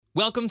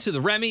Welcome to the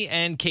Remy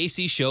and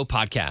Kasey Show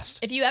podcast.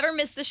 If you ever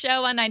miss the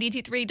show on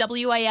 92.3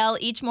 WIL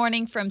each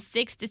morning from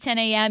 6 to 10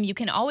 a.m., you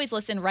can always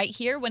listen right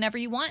here whenever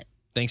you want.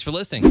 Thanks for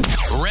listening.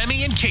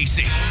 Remy and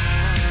Kasey.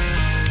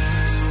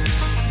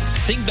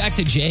 Think back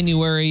to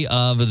January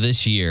of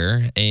this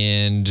year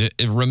and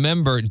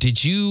remember,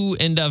 did you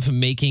end up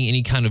making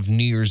any kind of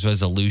New Year's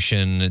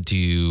resolution?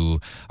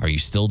 Are you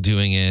still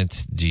doing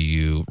it? Do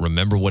you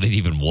remember what it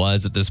even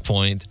was at this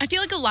point? I feel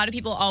like a lot of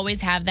people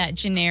always have that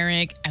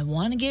generic, I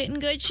want to get in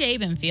good shape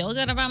and feel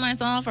good about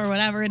myself or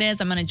whatever it is.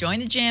 I'm going to join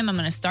the gym. I'm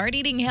going to start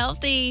eating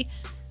healthy.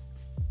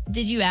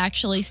 Did you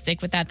actually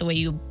stick with that the way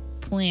you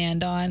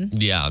planned on?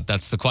 Yeah,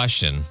 that's the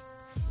question.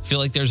 I feel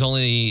like there's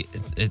only,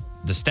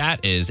 the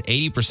stat is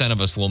 80%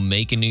 of us will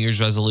make a New Year's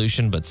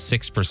resolution, but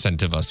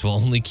 6% of us will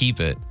only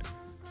keep it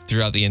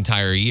throughout the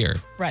entire year.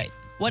 Right.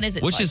 What is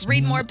it? Which is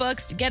read more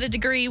books to get a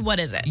degree? What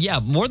is it? Yeah,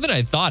 more than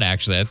I thought,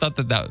 actually. I thought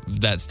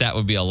that stat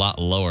would be a lot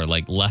lower,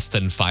 like less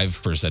than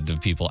 5%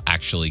 of people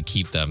actually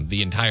keep them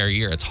the entire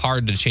year. It's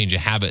hard to change a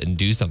habit and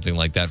do something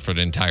like that for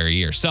the entire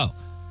year. So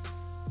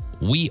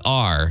we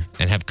are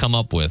and have come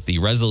up with the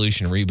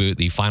resolution reboot,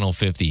 the final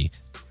 50.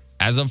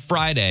 As of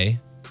Friday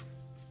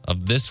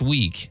of this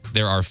week,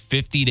 there are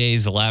 50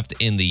 days left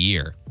in the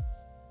year.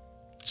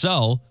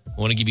 So I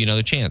want to give you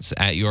another chance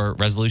at your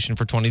resolution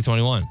for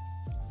 2021.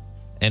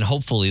 And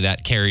hopefully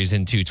that carries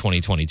into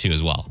 2022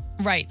 as well.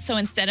 Right. So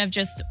instead of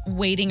just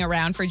waiting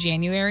around for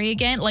January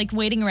again, like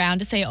waiting around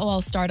to say, oh, I'll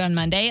start on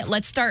Monday,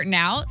 let's start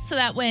now so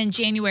that when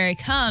January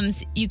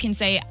comes, you can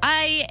say,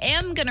 I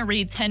am going to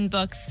read 10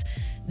 books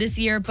this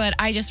year, but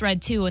I just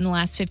read 2 in the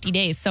last 50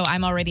 days, so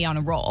I'm already on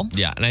a roll.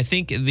 Yeah, and I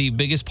think the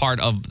biggest part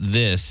of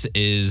this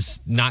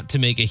is not to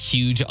make a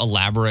huge,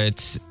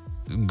 elaborate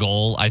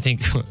goal. I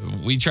think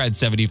we tried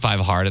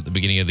 75 hard at the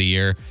beginning of the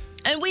year.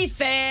 And we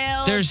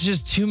failed. There's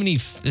just too many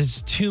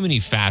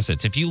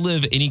facets. If you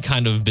live any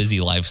kind of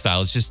busy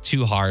lifestyle, it's just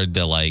too hard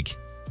to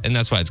and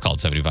that's why it's called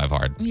 75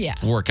 hard. Yeah.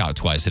 Work out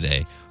twice a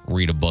day,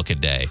 read a book a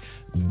day,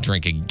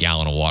 drink a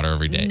gallon of water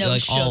every day. No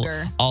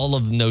sugar.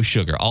 No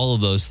sugar. All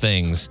of those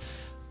things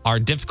are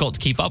difficult to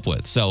keep up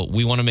with. So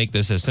we want to make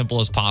this as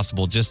simple as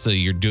possible just so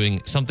you're doing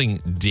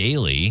something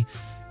daily,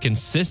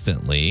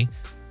 consistently,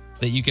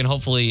 that you can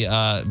hopefully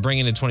bring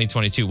into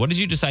 2022. What did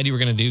you decide you were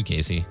going to do,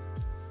 Kasey?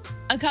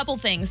 A couple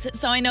things.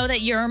 So I know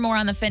that you're more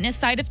on the fitness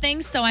side of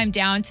things, so I'm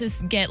down to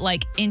get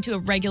into a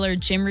regular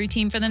gym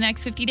routine for the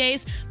next 50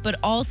 days. But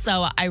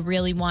also, I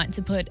really want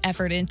to put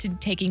effort into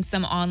taking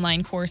some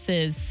online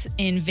courses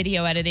in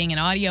video editing and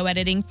audio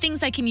editing,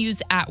 things I can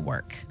use at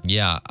work.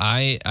 Yeah,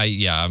 I'm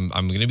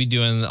going to be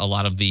doing a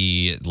lot of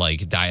the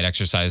diet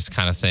exercise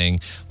kind of thing,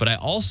 but I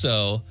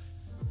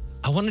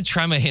want to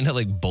try my hand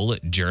at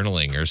bullet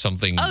journaling or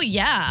something. Oh,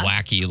 yeah.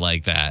 Wacky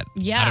like that.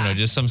 Yeah. I don't know,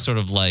 just some sort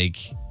of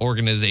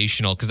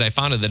organizational, because I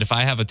found that if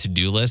I have a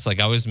to-do list,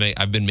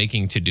 I've been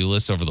making to-do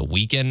lists over the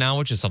weekend now,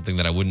 which is something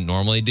that I wouldn't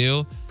normally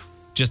do,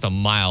 just a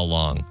mile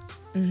long.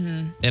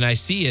 Mm-hmm. And I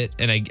see it,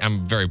 and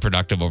I'm very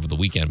productive over the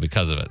weekend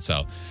because of it.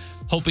 So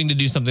hoping to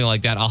do something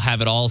like that. I'll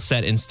have it all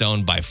set in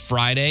stone by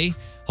Friday.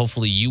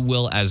 Hopefully you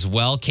will as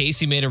well.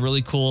 Kasey made a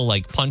really cool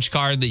punch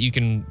card that you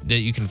can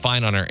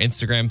find on our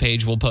Instagram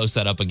page. We'll post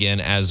that up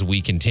again as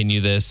we continue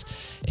this,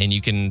 and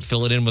you can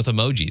fill it in with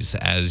emojis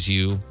as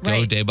you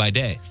go day by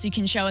day. So you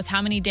can show us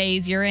how many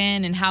days you're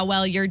in and how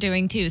well you're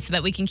doing too, so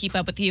that we can keep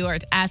up with you or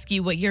ask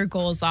you what your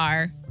goals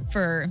are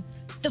for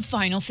the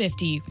final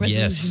 50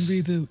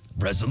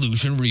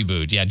 Resolution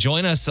reboot. Yeah,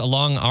 join us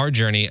along our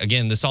journey.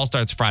 Again, this all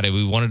starts Friday.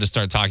 We wanted to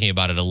start talking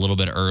about it a little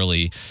bit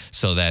early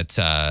so that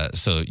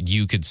so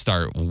you could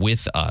start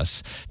with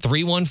us.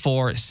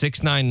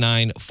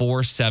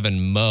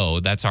 314-699-47-MO.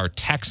 That's our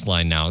text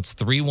line now. It's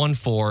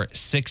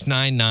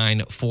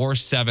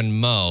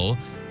 314-699-47-MO.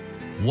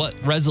 What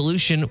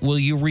resolution will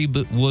you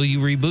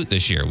reboot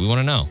this year? We want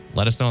to know.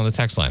 Let us know on the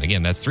text line.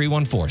 Again, that's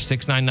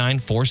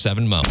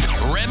 314-699-47-MO.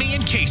 Remy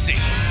and Kasey.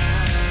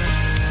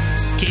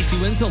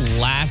 Kasey, when's the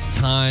last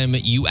time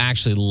you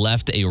actually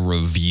left a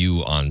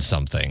review on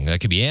something? That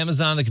could be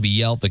Amazon, that could be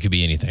Yelp, that could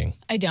be anything.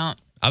 I don't.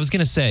 I was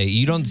going to say,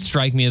 you don't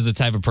strike me as the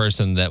type of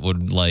person that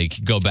would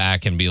go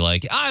back and be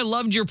like, I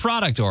loved your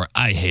product or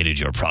I hated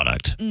your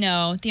product.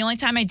 No, the only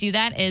time I do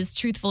that is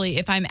truthfully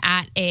if I'm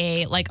at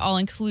a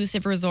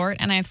all-inclusive resort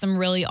and I have some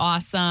really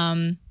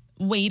awesome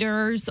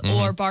waiters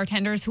or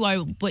bartenders who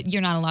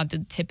you're not allowed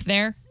to tip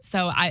there.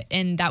 So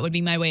that would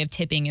be my way of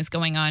tipping, is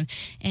going on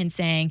and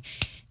saying,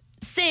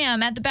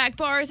 Sam at the back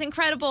bar is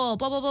incredible,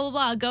 blah, blah, blah, blah,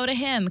 blah. Go to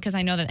him, because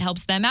I know that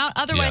helps them out.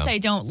 Otherwise, I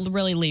don't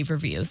really leave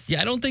reviews.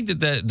 Yeah, I don't think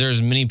that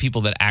there's many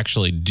people that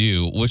actually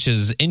do, which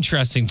is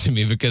interesting to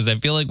me, because I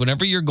feel like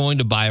whenever you're going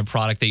to buy a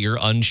product that you're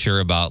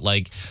unsure about,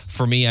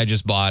 for me, I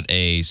just bought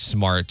a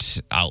smart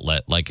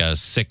outlet, a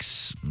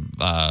six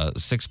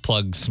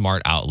plug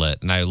smart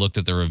outlet, and I looked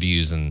at the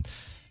reviews and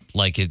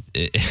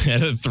it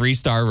had a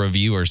 3-star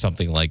review or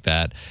something like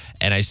that,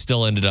 and I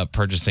still ended up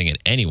purchasing it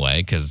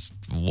anyway because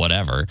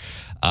whatever.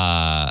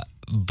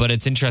 But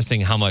it's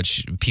interesting how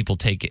much people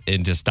take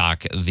into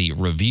stock the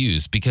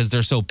reviews because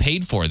they're so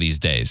paid for these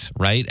days,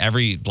 right?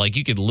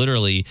 You could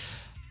literally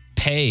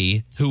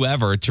pay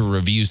whoever to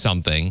review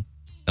something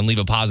and leave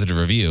a positive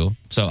review.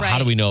 So how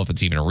do we know if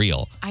it's even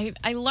real?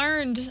 I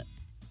learned,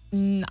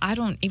 I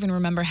don't even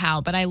remember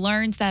how, but I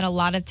learned that a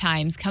lot of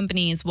times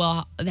companies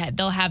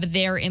they'll have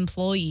their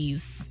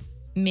employees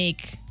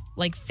make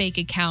like fake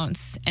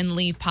accounts and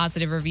leave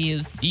positive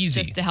reviews.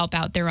 Easy. Just to help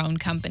out their own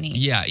company.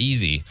 Yeah,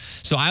 easy.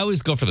 So I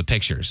always go for the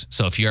pictures.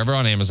 So if you're ever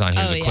on Amazon,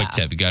 here's a quick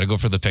tip. You got to go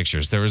for the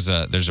pictures. There's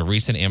a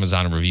recent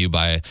Amazon review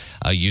by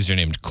a user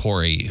named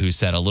Corey who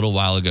said a little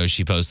while ago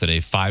she posted a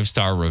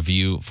 5-star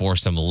review for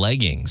some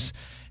leggings.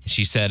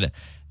 She said,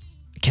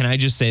 "Can I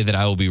just say that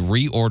I will be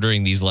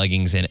reordering these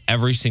leggings in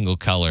every single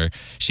color?"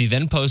 She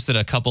then posted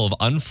a couple of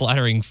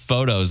unflattering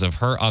photos of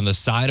her on the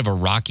side of a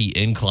rocky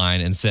incline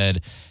and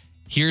said,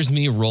 "Here's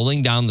me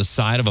rolling down the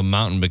side of a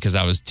mountain because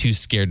I was too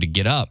scared to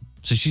get up."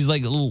 So she's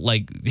like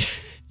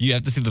you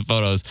have to see the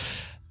photos.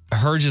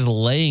 Her just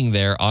laying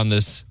there on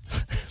this,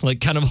 like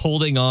kind of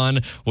holding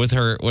on with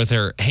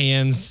her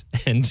hands,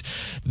 and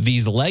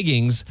these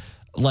leggings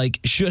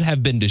like should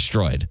have been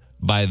destroyed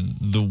by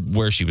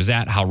where she was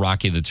at, how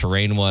rocky the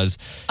terrain was.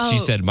 She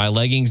said, "My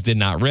leggings did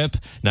not rip,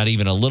 not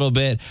even a little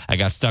bit. I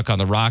got stuck on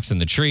the rocks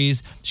and the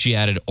trees." She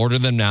added, "Order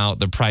them now.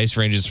 The price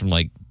ranges from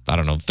like, I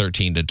don't know,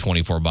 $13 to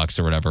 $24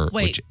 or whatever,"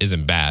 which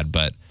isn't bad,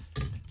 but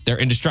they're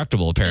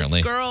indestructible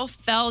apparently. This girl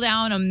fell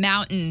down a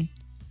mountain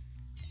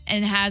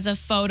and has a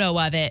photo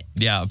of it.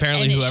 Yeah,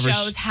 apparently and whoever it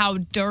shows how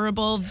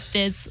durable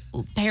this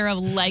pair of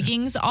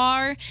leggings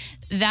are.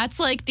 That's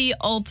like the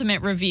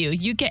ultimate review.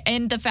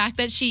 And the fact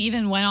that she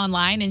even went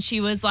online and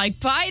she was like,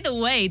 "By the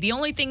way, the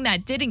only thing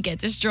that didn't get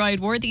destroyed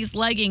were these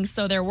leggings,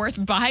 so they're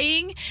worth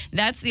buying."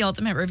 That's the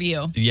ultimate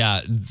review.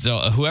 Yeah, so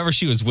whoever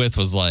she was with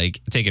was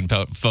like taking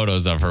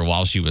photos of her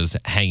while she was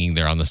hanging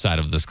there on the side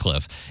of this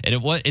cliff. And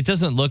it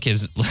doesn't look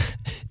it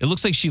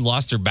looks like she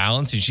lost her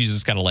balance and she's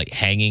just kind of like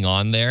hanging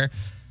on there,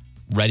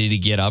 ready to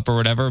get up or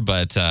whatever,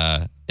 but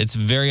it's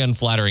very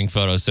unflattering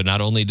photo. So not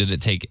only did it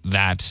take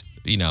that,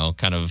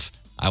 kind of,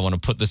 I want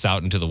to put this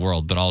out into the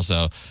world, but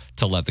also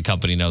to let the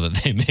company know that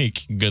they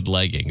make good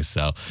leggings.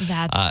 So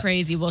that's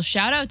crazy. Well,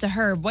 shout out to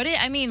her.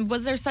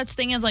 Was there such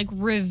thing as like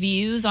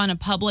reviews on a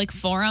public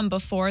forum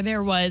before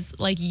there was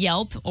like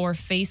Yelp or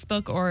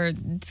Facebook or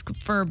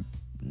for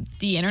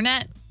the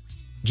internet?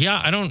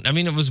 Yeah,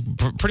 it was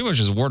pretty much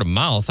just word of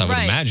mouth, I would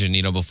imagine,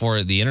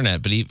 before the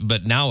internet.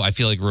 But now I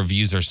feel like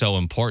reviews are so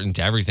important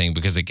to everything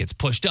because it gets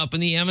pushed up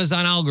in the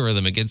Amazon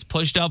algorithm. It gets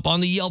pushed up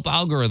on the Yelp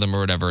algorithm or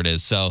whatever it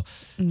is. So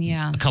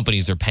yeah,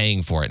 companies are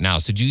paying for it now.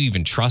 So do you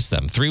even trust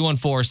them?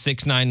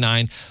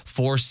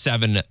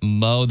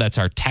 314-699-47-MO. That's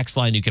our text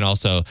line. You can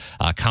also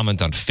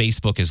comment on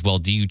Facebook as well.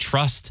 Do you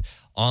trust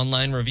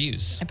online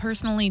reviews? I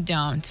personally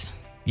don't.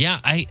 Yeah,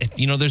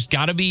 there's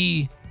got to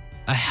be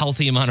a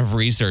healthy amount of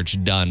research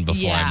done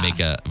before I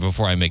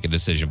make a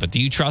decision. But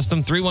do you trust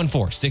them?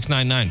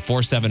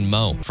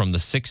 314-699-47-MO. From the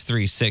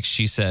 636,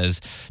 she says,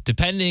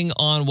 "Depending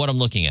on what I'm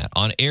looking at.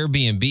 On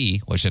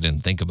Airbnb," which I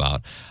didn't think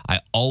about,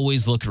 "I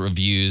always look at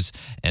reviews,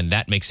 and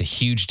that makes a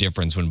huge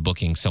difference when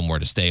booking somewhere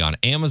to stay. On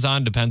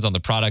Amazon, depends on the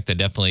product. I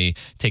definitely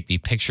take the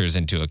pictures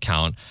into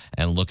account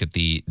and look at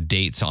the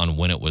dates on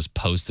when it was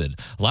posted."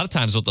 A lot of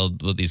times what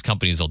these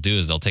companies will do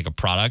is they'll take a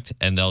product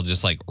and they'll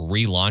just like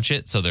relaunch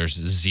it. So there's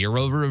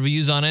 0 reviews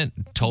on it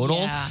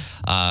total. Yeah.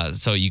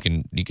 So you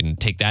can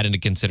take that into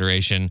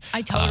consideration.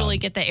 I totally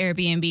get the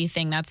Airbnb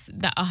thing. That's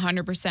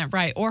 100%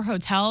 right. Or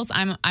hotels.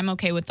 I'm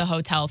okay with the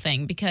hotel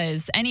thing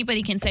because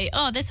anybody can say,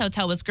 "Oh, this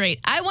hotel was great."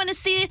 I want to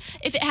see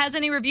if it has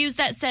any reviews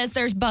that says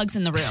there's bugs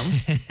in the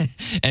room.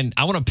 And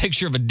I want a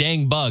picture of a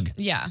dang bug.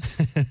 Yeah.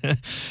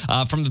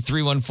 From the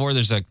 314,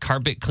 there's a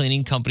carpet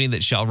cleaning company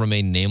that shall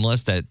remain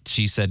nameless that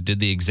she said did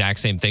the exact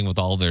same thing with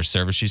all of their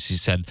services. She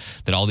said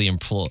that all the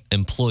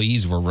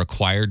employees were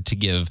required to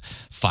give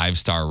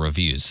 5-star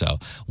reviews. So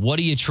what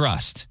do you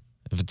trust?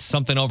 If it's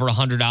something over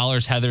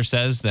 $100, Heather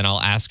says, then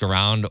I'll ask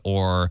around,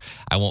 or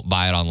I won't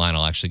buy it online.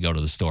 I'll actually go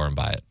to the store and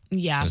buy it.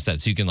 Yeah. Instead,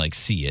 so you can like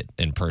see it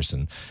in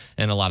person.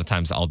 And a lot of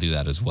times I'll do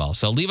that as well.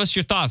 So leave us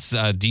your thoughts.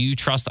 Do you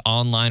trust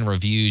online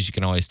reviews? You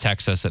can always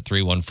text us at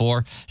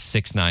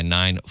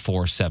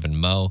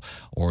 314-699-47-MO,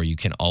 or you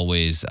can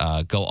always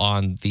go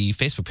on the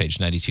Facebook page,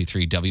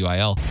 92.3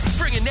 WIL.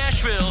 Bringing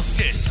Nashville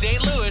to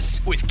St.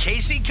 Louis with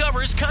Kasey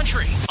Covers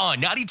Country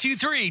on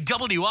 92.3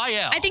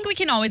 WIL. I think we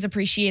can always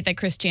appreciate that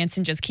Chris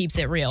Jansen just keeps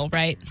it real,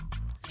 right?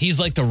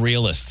 He's like the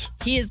realist.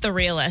 He is the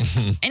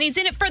realist. And he's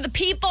in it for the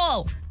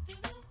people.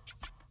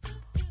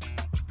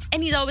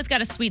 And he's always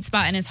got a sweet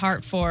spot in his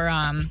heart for,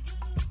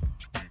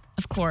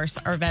 of course,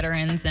 our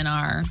veterans and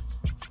our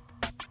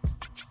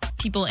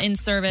people in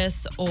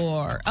service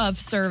or of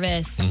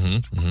service.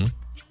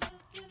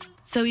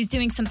 So he's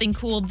doing something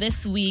cool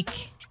this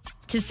week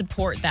to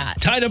support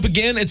that. Tied up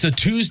again. It's a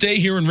Tuesday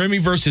here in Remy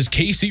versus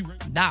Kasey.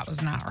 That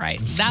was not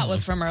right. That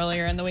was from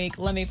earlier in the week.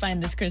 Let me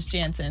find this Chris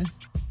Jansen.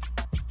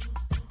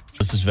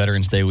 This is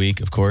Veterans Day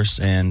week, of course,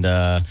 and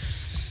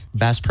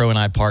Bass Pro and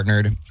I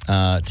partnered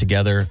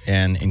together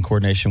and in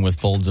coordination with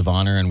Folds of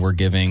Honor, and we're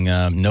giving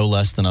no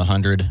less than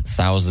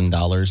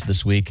 $100,000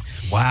 this week.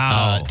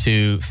 Wow.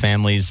 To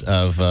families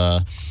of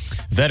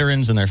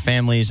veterans and their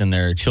families and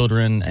their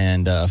children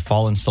and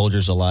fallen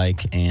soldiers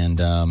alike. And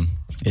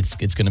it's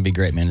going to be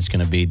great, man. It's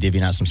going to be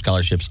divvying out some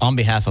scholarships on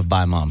behalf of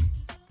Bye Mom.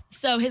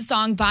 So his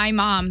song Bye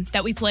Mom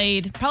that we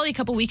played probably a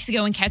couple weeks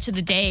ago in Catch of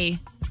the Day,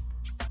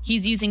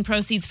 he's using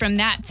proceeds from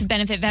that to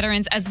benefit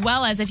veterans, as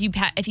well as if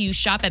you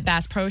shop at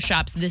Bass Pro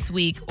Shops this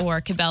week or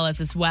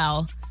Cabela's as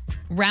well,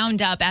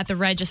 round up at the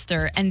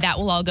register, and that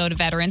will all go to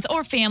veterans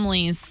or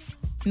families,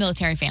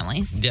 military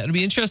families. Yeah, it'll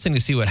be interesting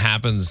to see what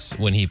happens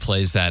when he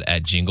plays that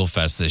at Jingle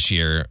Fest this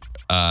year.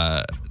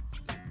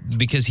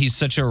 Because he's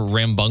such a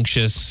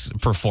rambunctious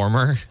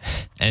performer,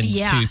 and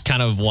to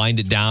kind of wind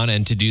it down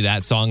and to do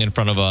that song in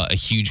front of a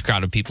huge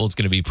crowd of people, it's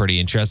going to be pretty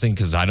interesting,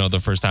 because I know the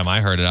first time I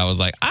heard it, I was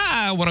like,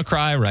 I want to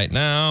cry right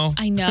now.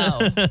 I know.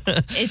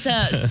 It's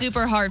a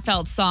super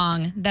heartfelt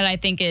song that I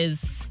think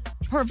is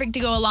perfect to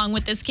go along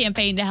with this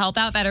campaign to help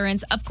out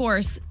veterans. Of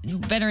course,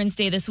 Veterans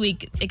Day this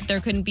week, there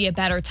couldn't be a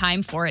better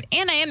time for it.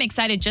 And I am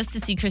excited just to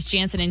see Chris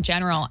Jansen in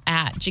general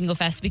at Jingle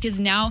Fest,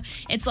 because now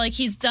it's like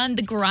he's done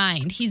the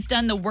grind. He's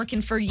done the working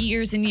for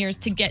years and years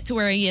to get to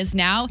where he is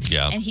now.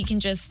 Yeah. And he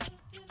can just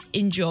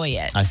enjoy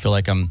it. I feel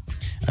like I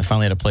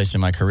finally at a place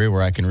in my career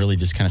where I can really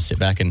just kind of sit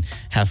back and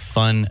have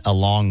fun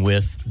along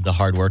with the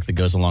hard work that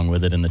goes along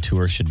with it. And the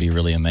tour should be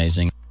really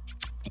amazing.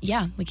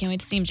 Yeah, we can't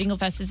wait to see him. Jingle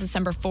Fest is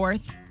December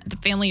 4th at the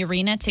Family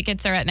Arena.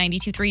 Tickets are at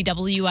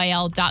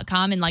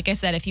 923WIL.com. And like I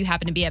said, if you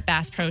happen to be at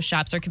Bass Pro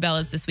Shops or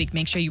Cabela's this week,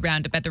 make sure you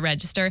round up at the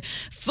register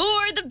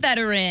for the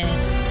veteran.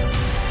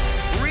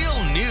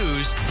 Real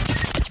news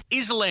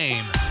is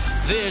lame.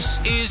 This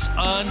is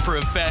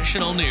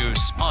unprofessional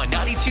news on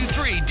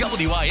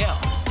 92.3 WIL.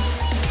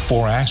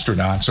 4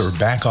 astronauts are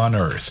back on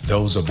Earth.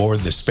 Those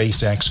aboard the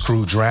SpaceX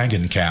Crew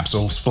Dragon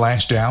capsule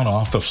splashed down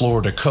off the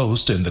Florida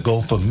coast in the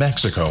Gulf of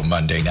Mexico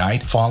Monday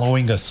night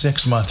following a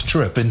 6-month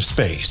trip in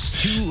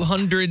space.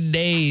 200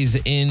 days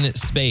in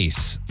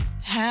space.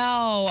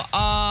 How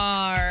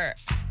are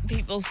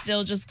people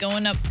still just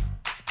going up?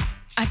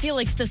 I feel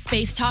like the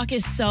space talk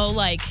is so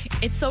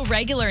it's so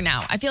regular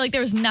now. I feel like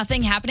there was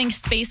nothing happening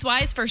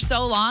space-wise for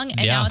so long,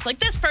 and now it's like,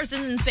 this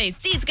person's in space.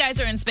 These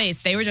guys are in space.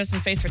 They were just in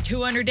space for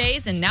 200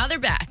 days, and now they're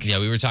back. Yeah,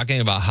 we were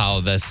talking about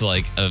how this,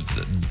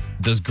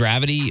 does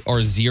gravity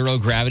or zero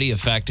gravity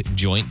affect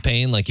joint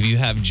pain? Like, if you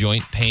have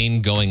joint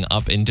pain going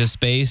up into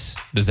space,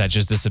 does that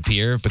just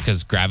disappear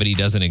because gravity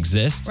doesn't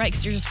exist? Right,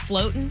 because you're just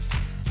floating.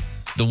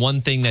 The one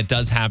thing that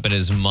does happen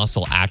is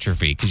muscle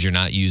atrophy, because you're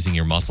not using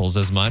your muscles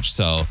as much,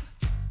 so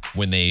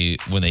when they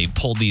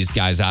pull these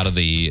guys out of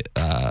the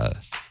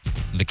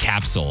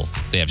capsule,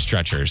 they have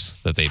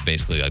stretchers that they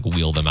basically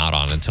wheel them out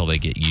on until they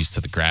get used to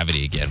the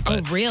gravity again.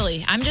 But oh,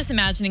 really? I'm just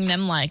imagining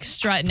them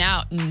strutting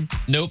out and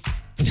nope.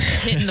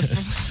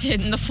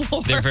 hitting the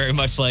floor. They're very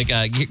much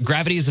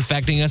gravity is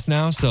affecting us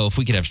now, so if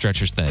we could have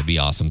stretchers, that'd be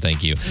awesome.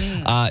 Thank you.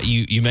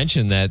 You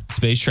mentioned that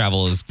space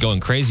travel is going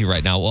crazy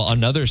right now. Well,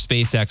 another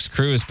SpaceX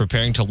crew is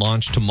preparing to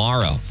launch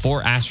tomorrow.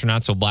 4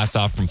 astronauts will blast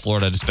off from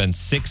Florida to spend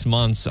 6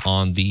 months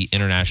on the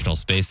International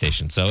Space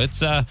Station. So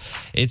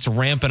it's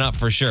ramping up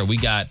for sure. We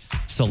got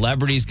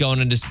celebrities going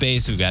into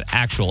space. We've got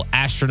actual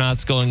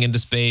astronauts going into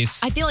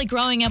space. I feel like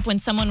growing up, when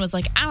someone was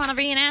like, I want to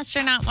be an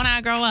astronaut when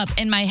I grow up,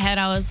 in my head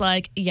I was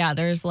like, yeah,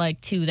 there's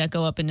 2 that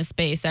go up into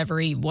space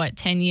every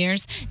 10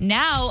 years.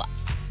 Now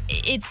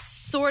it's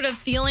sort of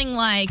feeling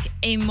like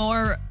a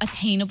more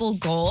attainable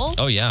goal.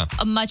 Oh yeah,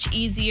 a much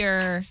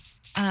easier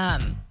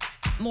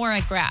more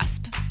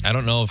grasp. I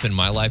don't know if in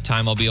my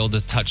lifetime I'll be able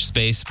to touch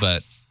space,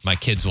 but my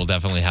kids will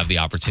definitely have the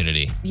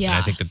opportunity. Yeah, and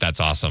I think that's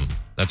awesome.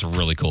 That's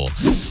really cool.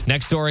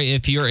 Next story: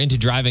 if you're into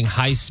driving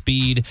high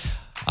speed,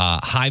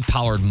 high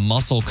powered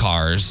muscle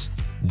cars,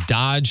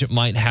 Dodge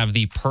might have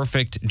the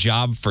perfect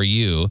job for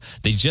you.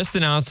 They just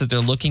announced that they're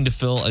looking to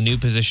fill a new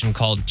position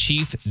called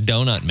Chief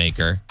Donut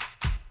Maker.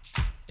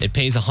 It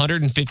pays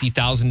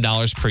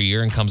 $150,000 per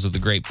year and comes with a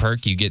great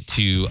perk. You get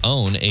to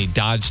own a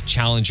Dodge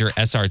Challenger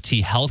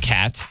SRT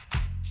Hellcat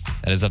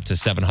that is up to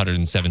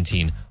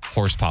 717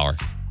 horsepower.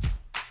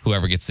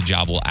 Whoever gets the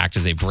job will act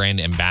as a brand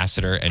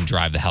ambassador and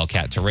drive the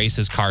Hellcat to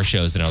races, car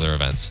shows, and other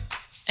events.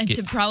 And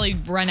to probably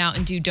run out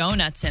and do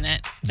donuts in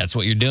it. That's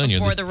what you're doing.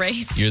 Before the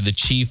race. You're the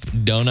chief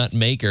donut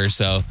maker.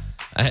 So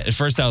at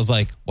first I was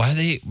like, why are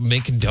they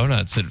making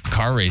donuts at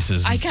car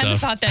races and I kind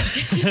of thought that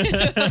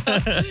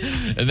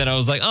too. And then I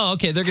was like, oh,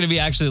 okay, they're going to be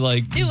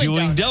actually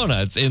doing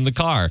donuts in the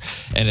car.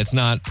 And it's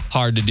not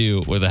hard to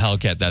do with a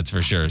Hellcat, that's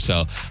for sure.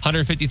 So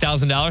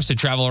 $150,000 to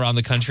travel around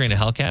the country in a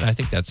Hellcat. I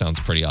think that sounds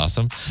pretty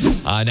awesome.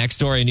 Next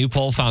story, a new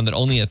poll found that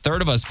only a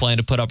third of us plan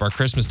to put up our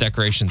Christmas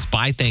decorations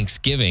by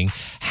Thanksgiving.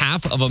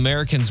 Half of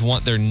Americans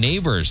want their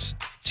neighbors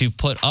to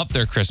put up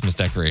their Christmas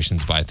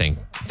decorations by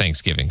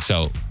Thanksgiving.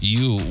 So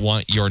you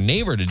want your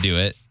neighbor to do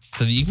it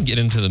so that you can get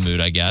into the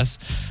mood, I guess.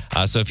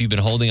 So if you've been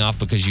holding off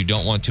because you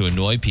don't want to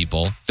annoy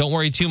people, don't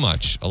worry too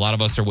much. A lot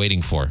of us are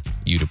waiting for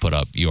you to put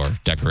up your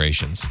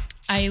decorations.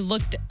 I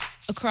looked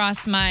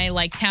across my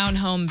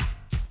townhome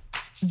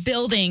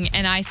building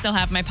and I still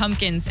have my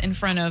pumpkins in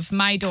front of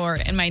my door,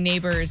 and my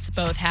neighbors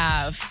both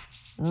have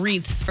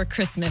wreaths for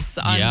Christmas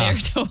on their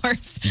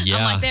doors. Yeah.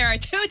 I'm like, there are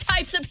two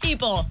types of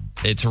people.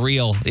 It's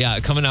real. Yeah,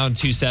 coming out in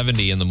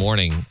 270 in the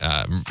morning,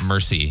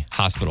 Mercy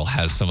Hospital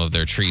has some of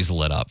their trees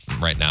lit up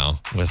right now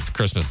with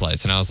Christmas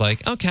lights. And I was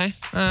like, okay,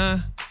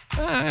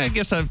 I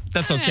guess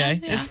that's okay.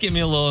 Yeah. It's getting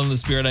me a little in the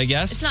spirit, I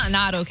guess. It's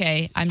not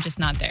okay. I'm just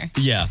not there.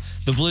 Yeah.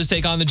 The Blues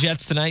take on the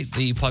Jets tonight.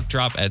 The puck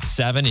drop at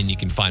 7, and you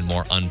can find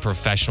more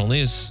unprofessional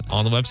news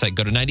on the website.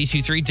 Go to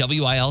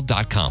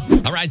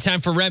 923wil.com. All right,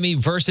 time for Remy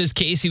versus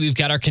Kasey. We've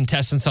got our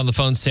contestants on the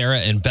phone,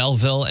 Sarah in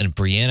Belleville and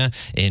Brianna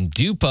in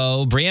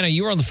Dupo. Brianna,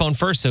 you were on the phone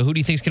first, so who do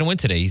you think is going to win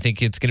today? You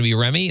think it's going to be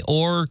Remy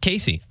or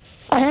Kasey?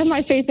 I have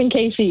my faith in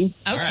Kasey.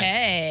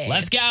 Okay. Right,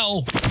 let's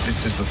go.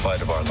 This is the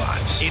fight of our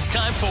lives. It's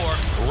time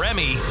for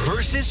Remy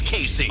versus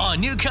Kasey on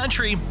New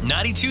Country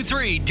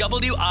 92.3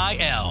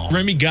 WIL.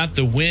 Remy got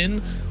the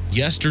win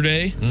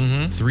yesterday,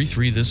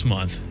 3-3 this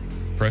month.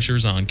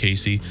 Pressure's on,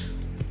 Kasey.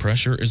 The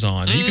pressure is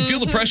on. And you can feel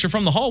the pressure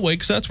from the hallway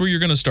because that's where you're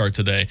going to start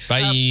today.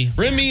 Bye.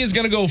 Remy is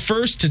going to go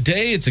first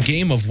today. It's a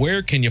game of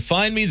Where Can You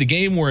Find Me? The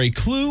game where a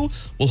clue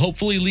will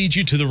hopefully lead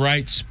you to the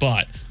right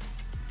spot.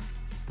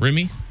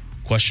 Remy,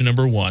 question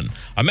number 1.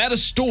 I'm at a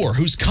store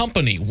whose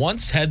company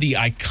once had the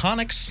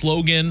iconic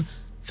slogan,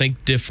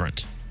 Think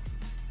Different.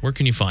 Where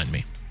can you find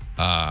me?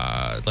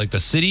 Like the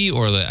city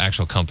or the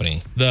actual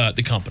company?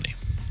 The company.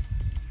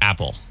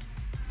 Apple.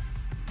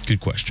 Good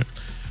question.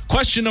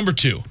 Question number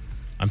 2.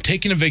 I'm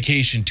taking a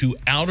vacation to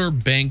Outer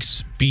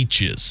Banks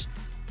beaches.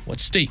 What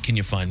state can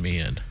you find me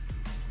in?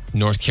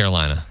 North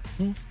Carolina.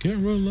 North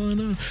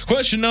Carolina.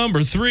 Question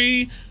number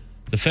 3.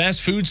 The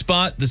fast food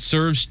spot that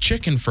serves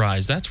chicken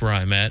fries. That's where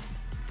I'm at.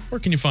 Where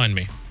can you find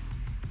me?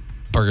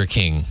 Burger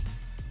King.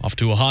 Off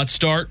to a hot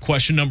start.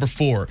 Question number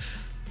 4.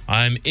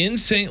 I'm in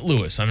St.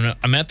 Louis.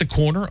 I'm at the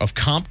corner of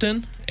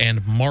Compton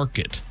and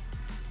Market.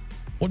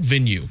 What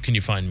venue can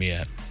you find me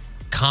at?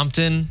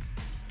 Compton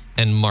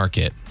and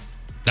Market.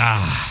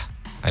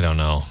 I don't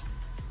know.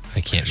 I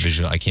can't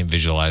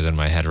visualize in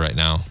my head right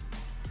now.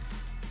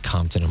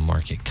 Compton and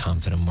Market,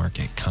 Compton and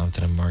Market,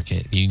 Compton and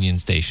Market, Union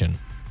Station.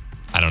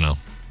 I don't know.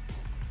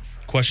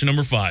 Question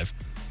number 5.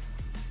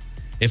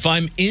 If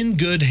I'm in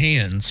good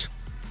hands,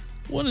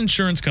 what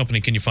insurance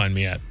company can you find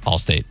me at?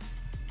 Allstate.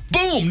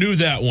 Boom! Knew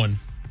that one.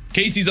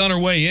 Kasey's on her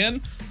way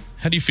in.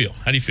 How do you feel?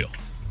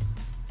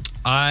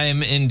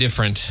 I'm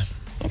indifferent.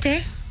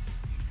 Okay.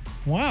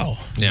 Wow.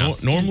 Yeah.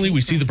 Normally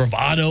we see the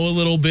bravado a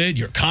little bit.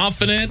 You're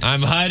confident.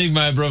 I'm hiding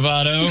my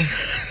bravado.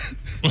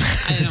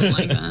 I don't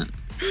like that.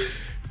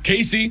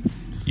 Kasey,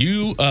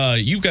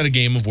 you've got a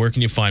game of Where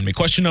Can You Find Me?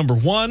 Question number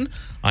 1.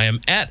 I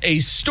am at a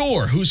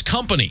store whose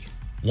company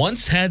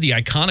once had the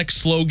iconic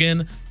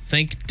slogan,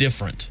 Think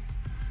Different.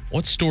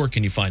 What store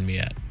can you find me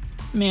at?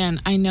 Man,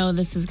 I know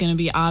this is going to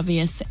be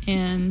obvious,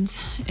 and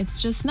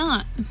it's just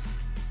not.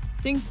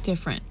 Think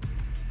different.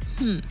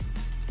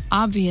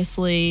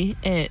 Obviously,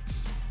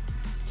 it's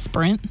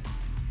Sprint.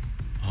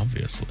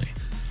 Obviously.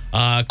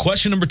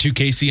 Question number 2,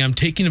 Kasey. I'm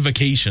taking a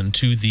vacation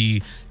to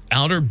the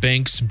Outer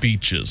Banks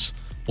beaches.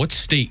 What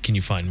state can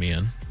you find me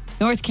in?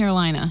 North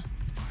Carolina.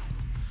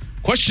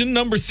 Question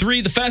number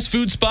 3, the fast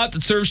food spot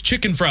that serves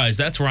chicken fries.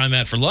 That's where I'm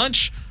at for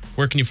lunch.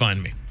 Where can you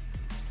find me?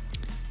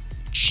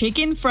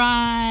 Chicken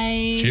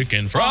fries.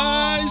 Chicken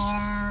fries.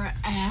 Are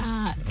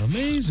at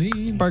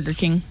Amazing. Burger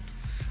King.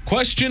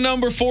 Question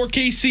number 4,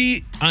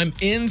 Kasey. I'm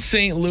in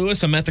St.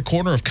 Louis. I'm at the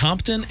corner of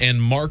Compton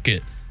and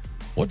Market.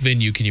 What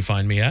venue can you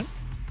find me at?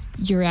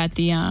 You're at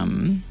the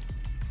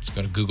Just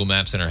go to Google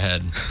Maps in her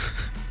head.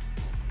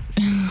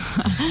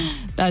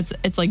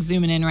 it's like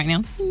zooming in right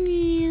now.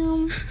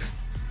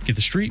 Get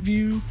the street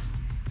view.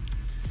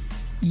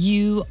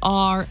 You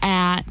are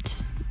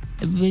at,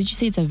 what did you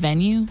say? It's a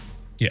venue?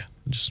 Yeah,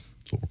 that's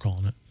what we're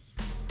calling it.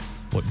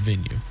 What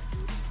venue?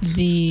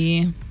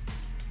 The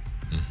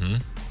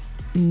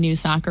new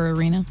soccer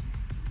arena.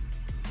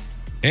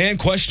 And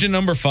question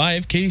number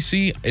 5,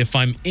 Kasey. If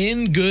I'm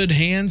in good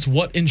hands,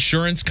 what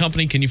insurance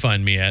company can you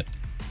find me at?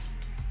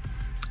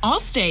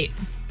 Allstate.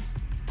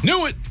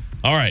 Knew it.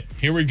 All right,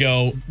 here we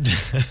go.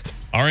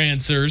 Our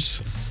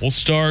answers. We'll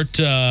start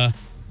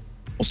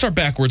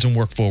backwards and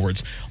work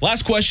forwards.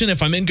 Last question.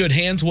 If I'm in good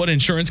hands, what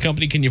insurance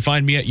company can you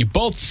find me at? You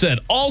both said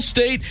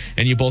Allstate,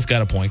 and you both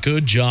got a point.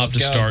 Good job to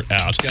start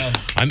out. Let's go.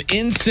 I'm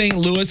in St.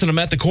 Louis, and I'm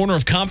at the corner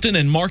of Compton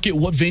and Market.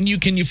 What venue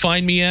can you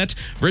find me at?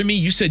 Remy,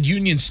 you said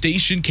Union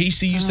Station.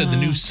 Kasey, you said the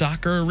new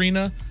soccer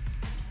arena.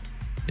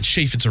 It's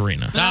Chaffetz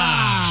Arena.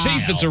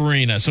 Chaffetz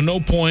Arena. So no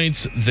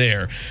points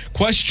there.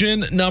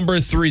 Question number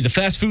 3. The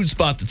fast food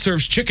spot that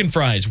serves chicken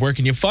fries. Where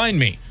can you find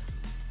me?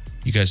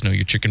 You guys know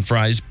your chicken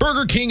fries.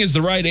 Burger King is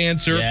the right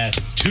answer.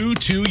 Yes.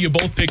 2-2. You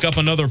both pick up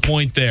another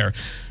point there.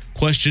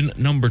 Question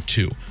number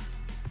 2.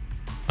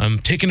 I'm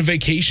taking a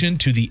vacation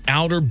to the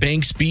Outer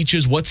Banks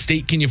beaches. What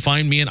state can you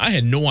find me in? I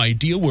had no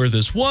idea where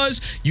this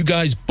was. You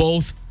guys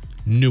both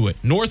knew it.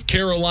 North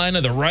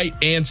Carolina, the right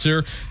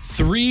answer.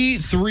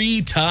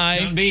 3-3 tie.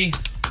 John B.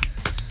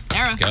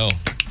 Sarah. Let's go.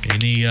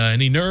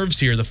 Any nerves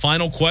here? The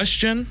final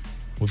question.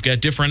 We've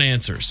got different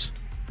answers.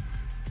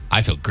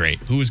 I feel great.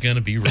 Who is going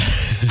to be Remy?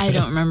 I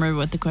don't remember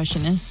what the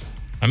question is.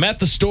 I'm at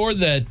the store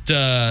that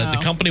the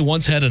company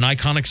once had an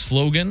iconic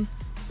slogan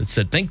that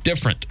said, "Think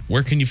different.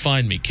 Where can you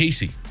find me?"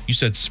 Kasey, you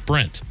said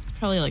Sprint.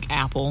 Probably like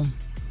Apple.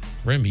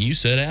 Remy, you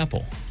said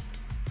Apple.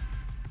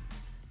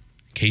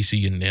 Kasey,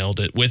 you nailed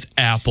it with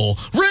Apple.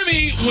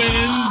 Remy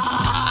wins.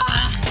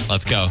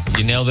 Let's go.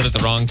 You nailed it at the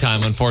wrong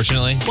time,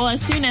 unfortunately. Well,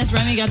 as soon as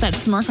Remy got that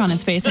smirk on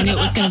his face, I knew it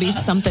was going to be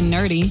something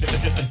nerdy.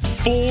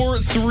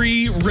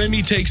 4-3.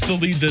 Remy takes the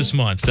lead this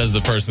month. Says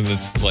the person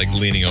that's like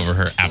leaning over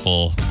her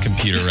Apple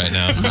computer right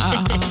now.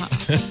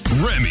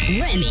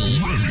 Remy.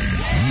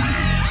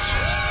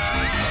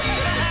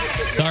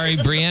 Sorry,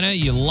 Brianna,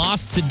 you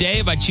lost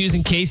today by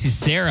choosing Kasey.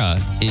 Sarah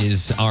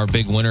is our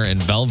big winner in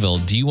Belleville.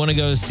 Do you want to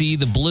go see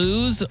the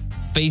Blues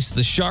face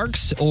the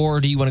Sharks, or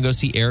do you want to go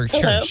see Eric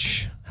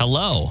Church?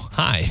 Hello.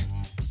 Hi.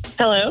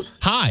 Hello.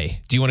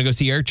 Hi. Do you want to go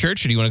see Eric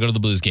Church, or do you want to go to the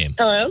Blues game?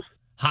 Hello.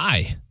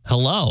 Hi.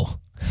 Hello.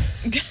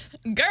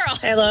 Girl.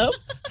 Hello.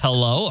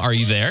 Hello. Are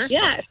you there?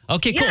 Yes.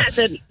 Okay, cool. Yes.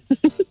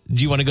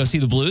 Do you want to go see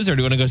the Blues, or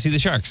do you want to go see the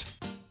Sharks?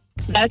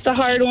 That's a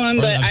hard one,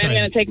 but I'm I'm sorry.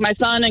 going to take my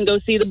son and go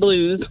see the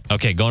Blues.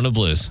 Okay, going to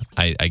Blues.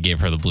 I gave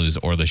her the Blues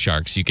or the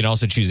Sharks. You can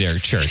also choose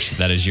Eric Church.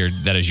 That is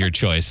your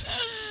choice.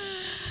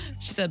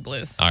 She said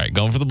Blues. All right,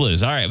 going for the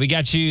Blues. All right, we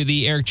got you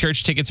the Eric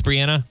Church tickets,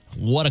 Brianna.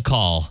 What a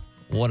call.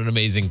 What an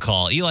amazing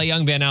call. Eli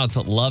Young Band Out's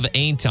Love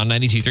Ain't on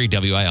 92.3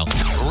 WIL.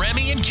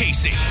 Remy and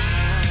Kasey.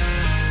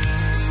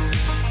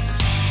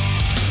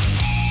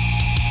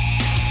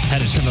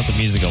 Had to turn up the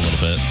music a little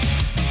bit.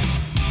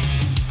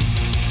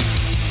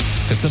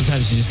 Because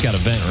sometimes you just got to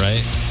vent,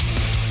 right?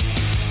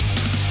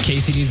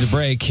 Kasey needs a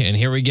break, and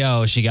here we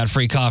go. She got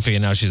free coffee,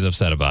 and now she's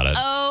upset about it.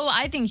 Oh,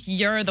 I think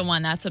you're the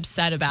one that's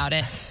upset about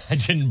it. I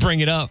didn't bring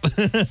it up.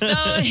 So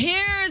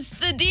here's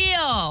the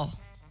deal.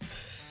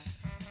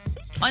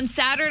 On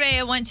Saturday,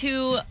 I went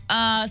to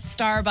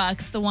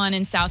Starbucks, the one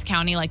in South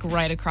County, like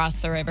right across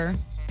the river.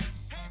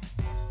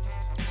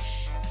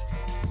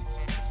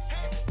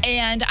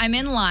 And I'm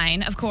in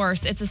line. Of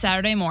course, it's a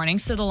Saturday morning,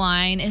 so the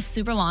line is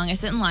super long. I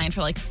sit in line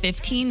for like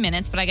 15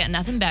 minutes, but I got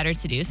nothing better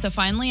to do. So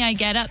finally, I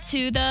get up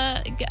to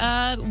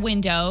the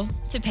window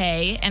to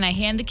pay, and I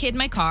hand the kid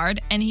my card,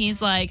 and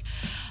he's like,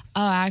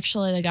 "Oh,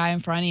 actually, the guy in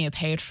front of you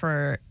paid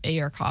for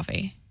your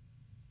coffee."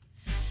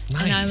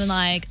 Nice. And I'm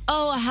like,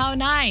 "Oh, how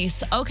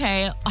nice.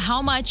 Okay,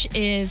 how much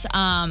is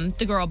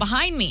the girl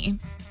behind me?"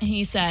 And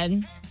he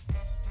said,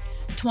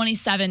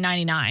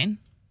 $27.99.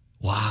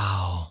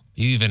 Wow.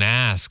 You even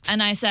asked.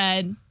 And I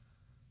said,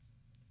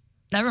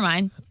 "Never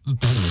mind."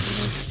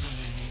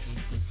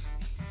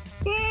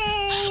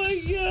 Oh my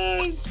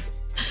gosh.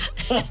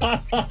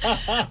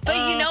 But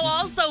you know,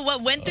 also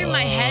what went through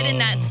my head in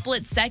that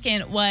split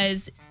second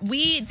was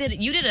you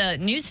did a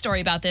news story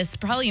about this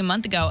probably a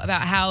month ago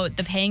about how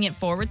the paying it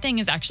forward thing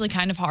is actually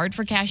kind of hard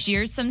for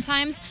cashiers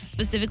sometimes,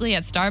 specifically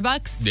at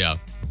Starbucks. Yeah.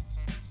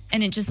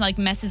 And it just like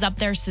messes up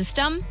their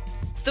system.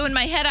 So in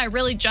my head, I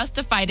really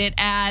justified it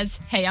as,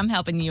 "Hey, I'm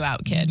helping you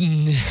out, kid.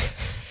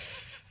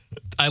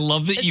 I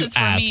love that This you is for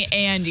asked. me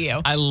and you."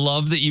 I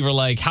love that you were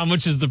like, "How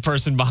much is the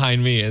person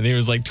behind me?" And he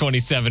was like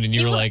 27, and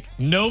you were like,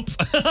 "Nope."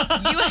 You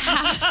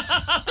have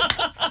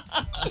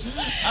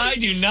I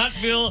do not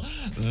feel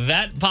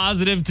that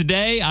positive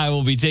today. I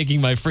will be taking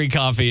my free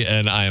coffee,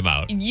 and I am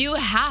out. You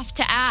have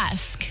to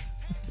ask.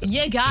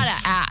 You gotta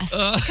ask.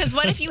 Because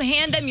what if you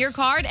hand them your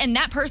card and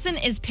that person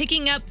is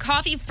picking up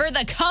coffee for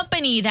the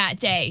company that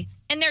day?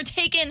 And they're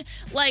taking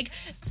like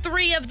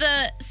 3 of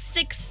the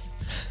 6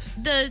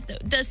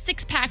 the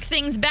 6-pack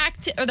things back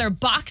to, or their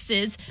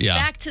boxes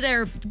back to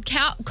their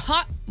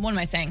what am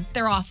I saying?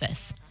 Their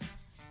office.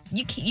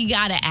 You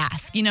gotta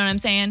ask. You know what I'm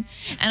saying?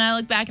 And I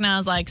look back and I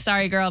was like,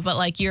 "Sorry, girl, but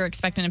like you're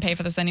expecting to pay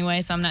for this anyway,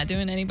 so I'm not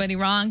doing anybody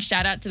wrong."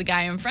 Shout out to the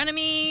guy in front of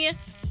me.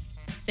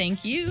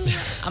 Thank you.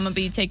 I'm gonna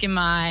be taking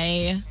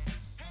my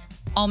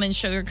almond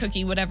sugar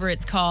cookie, whatever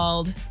it's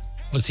called.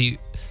 Was he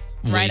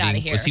Right waiting? outta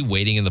here. Was he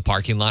waiting in the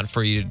parking lot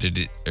for you,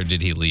 or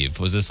did he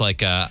leave? Was this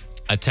like a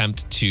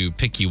attempt to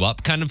pick you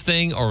up kind of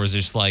thing, or was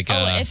it just like?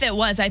 If it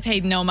was, I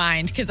paid no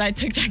mind because I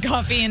took that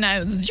coffee and I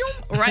was zoom,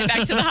 right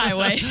back to the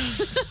highway.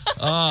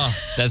 Oh,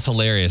 that's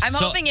hilarious. I'm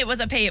hoping it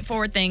was a pay it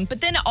forward thing,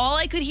 but then all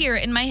I could hear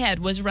in my head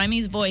was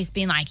Remy's voice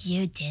being like,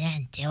 "You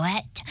didn't do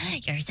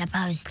it. You're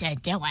supposed to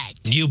do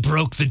it. You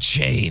broke the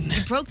chain.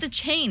 You broke the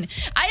chain."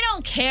 I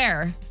don't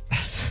care.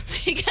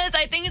 Because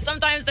I think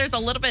sometimes there's a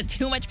little bit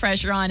too much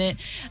pressure on it.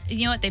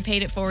 You know what? They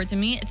paid it forward to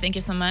me. Thank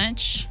you so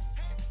much.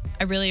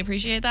 I really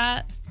appreciate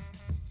that.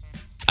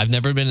 I've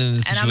never been in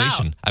this And I'm out.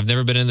 situation. I've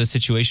never been in this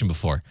situation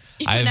before.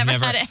 You've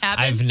never had it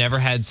happen? I've never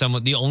had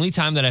someone. The only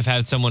time that I've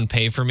had someone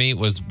pay for me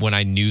was when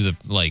I knew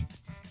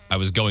I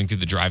was going through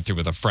the drive-thru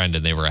with a friend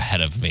and they were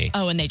ahead of me.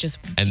 Oh, and they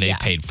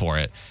Paid for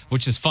it,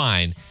 which is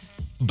fine.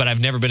 But I've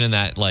never been in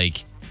that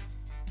like.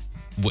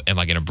 Am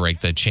I going to break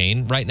the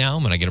chain right now?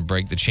 Am I going to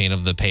break the chain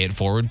of the pay it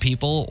forward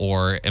people,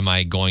 or am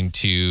I going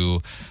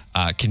to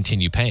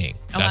continue paying?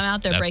 I'm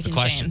out there breaking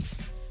chains.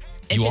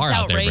 If You it's are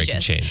out there breaking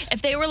outrageous. chains.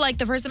 If they were like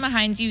the person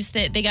behind you,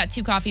 they got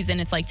 2 coffees and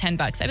it's like $10,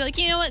 I'd be like,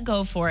 you know what?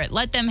 Go for it.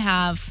 Let them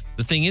have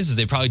The thing is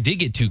they probably did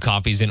get 2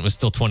 coffees and it was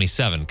still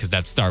 $27 because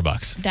that's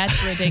Starbucks.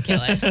 That's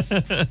ridiculous.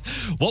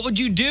 What would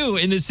you do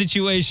in this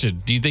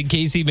situation? Do you think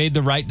Kasey made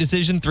the right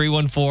decision?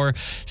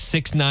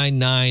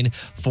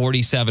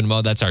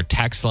 314-699-47Mo. That's our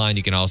text line.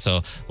 You can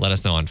also let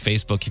us know on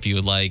Facebook if you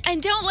would like.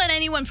 And don't let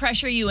anyone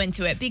pressure you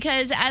into it,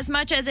 because as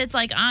much as it's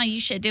like,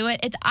 you should do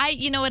it,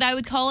 you know what I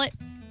would call it?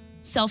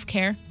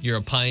 Self-care. You're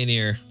a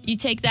pioneer. You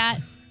take that.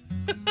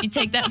 You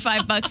take that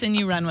 $5 and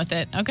you run with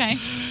it, okay?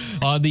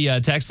 On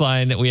the text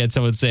line, we had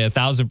someone say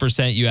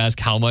 1,000%. You ask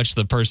how much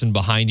the person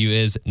behind you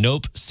is.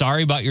 Nope.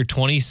 Sorry about your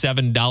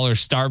 $27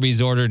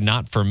 Starbucks order.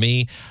 Not for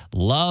me.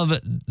 Love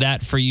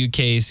that for you,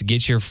 Case.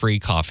 Get your free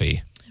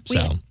coffee. We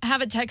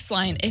have a text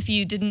line. If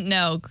you didn't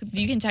know,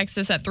 you can text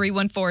us at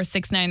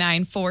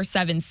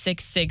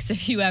 314-699-4766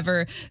 if you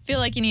ever feel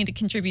like you need to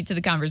contribute to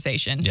the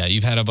conversation. Yeah,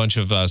 you've had a bunch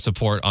of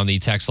support on the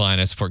text line.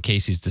 I support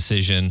Kasey's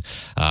decision.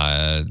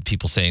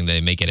 People saying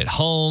they make it at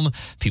home.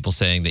 People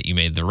saying that you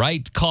made the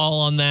right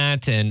call on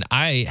that. And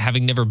I,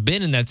 having never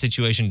been in that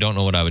situation, don't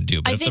know what I would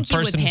do. But I think you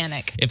would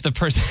panic. If the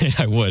person,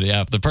 I would,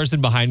 yeah. If the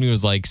person behind me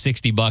was like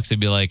 $60,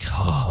 it'd be like,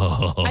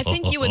 I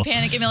think you would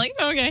panic and be like,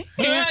 okay,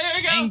 here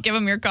you go. And give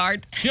them your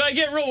card. Do I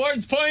get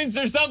rewards points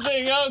or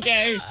something?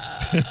 Okay.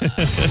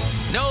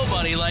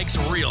 Nobody likes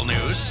real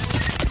news.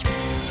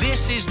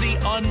 This is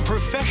the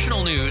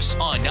unprofessional news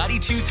on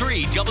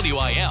 92.3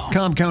 WIL.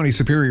 Cobb County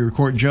Superior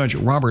Court Judge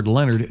Robert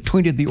Leonard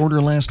tweeted the order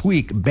last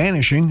week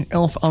banishing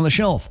Elf on the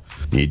Shelf.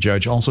 The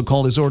judge also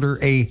called his order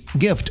a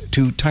gift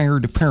to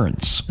tired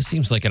parents. It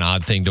seems like an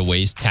odd thing to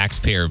waste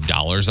taxpayer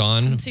dollars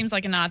on. It seems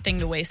like an odd thing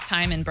to waste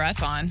time and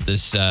breath on.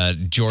 This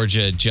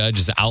Georgia judge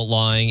is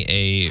outlawing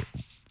a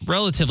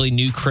relatively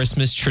new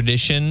Christmas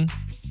tradition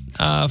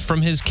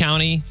from his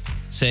county,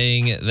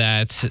 saying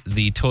that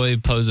the toy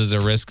poses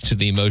a risk to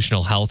the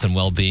emotional health and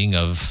well-being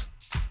of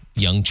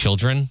young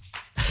children.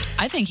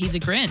 I think he's a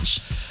Grinch.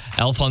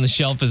 Elf on the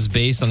Shelf is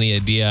based on the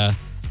idea,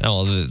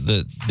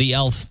 the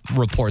elf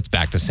reports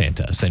back to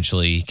Santa.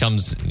 Essentially, he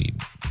comes,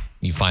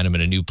 you find him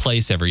in a new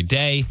place every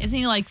day. Isn't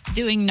he like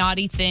doing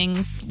naughty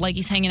things? Like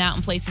he's hanging out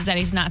in places that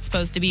he's not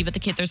supposed to be, but the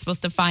kids are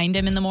supposed to find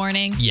him in the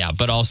morning? Yeah,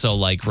 but also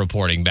like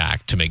reporting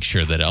back to make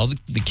sure that all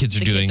the kids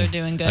are doing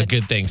good. A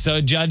good thing. So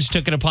a judge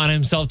took it upon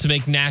himself to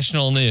make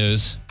national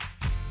news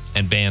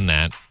and ban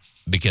that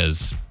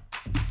because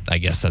I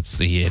guess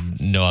he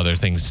had no other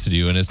things to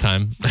do in his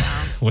time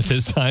with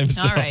his time.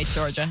 So, all right,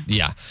 Georgia.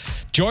 Yeah.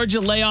 Georgia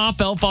lay off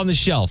Elf on the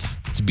Shelf.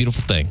 It's a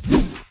beautiful thing.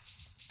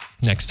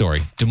 Next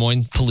story. Des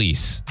Moines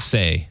police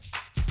say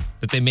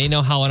that they may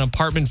know how an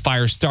apartment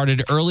fire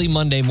started early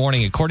Monday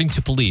morning. According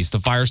to police, the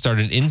fire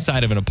started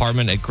inside of an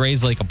apartment at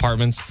Grays Lake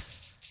Apartments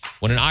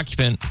when an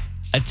occupant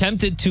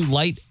attempted to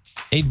light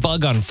a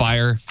bug on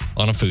fire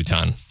on a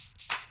futon.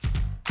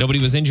 Nobody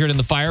was injured in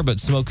the fire, but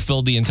smoke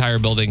filled the entire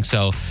building.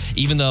 So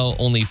even though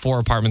only 4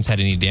 apartments had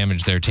any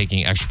damage, they're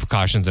taking extra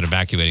precautions and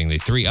evacuating the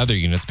 3 other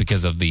units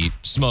because of the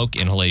smoke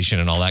inhalation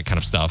and all that kind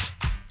of stuff.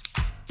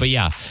 But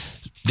yeah,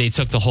 they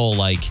took the whole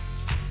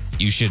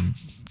you should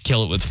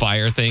kill it with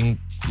fire thing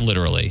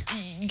literally.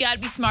 You got to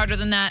be smarter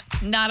than that.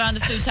 Not on the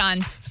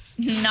futon.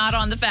 Not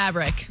on the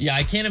fabric. Yeah,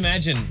 I can't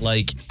imagine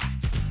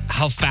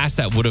how fast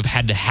that would have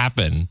had to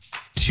happen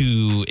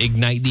to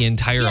ignite the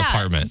entire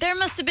apartment. There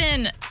must have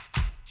been...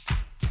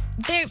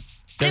 They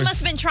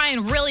must have been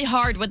trying really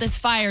hard with this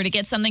fire to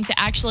get something to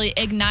actually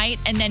ignite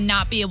and then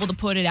not be able to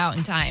put it out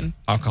in time.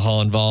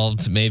 Alcohol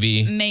involved,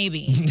 maybe.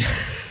 Maybe.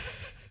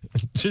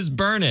 Just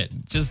burn it.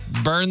 Just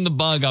burn the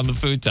bug on the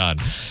futon.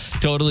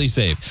 Totally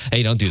safe.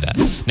 Hey, don't do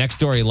that. Next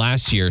story.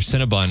 Last year,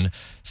 Cinnabon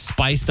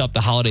spiced up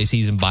the holiday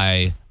season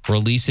by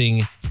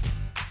releasing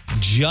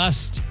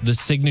just the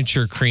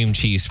signature cream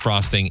cheese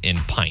frosting in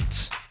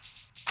pints.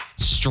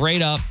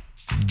 Straight up,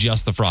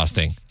 just the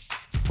frosting.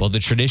 Well, the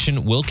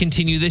tradition will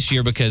continue this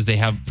year because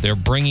they're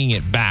bringing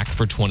it back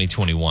for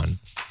 2021.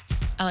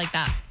 I like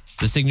that.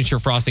 The signature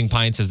frosting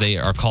pints, as they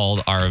are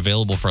called, are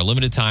available for a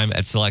limited time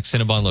at select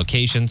Cinnabon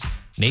locations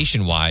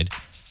nationwide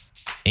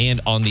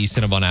and on the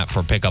Cinnabon app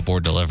for pickup or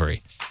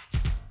delivery.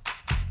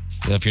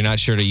 If you're not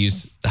sure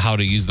how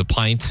to use the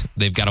pint,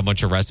 they've got a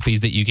bunch of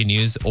recipes that you can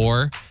use,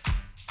 or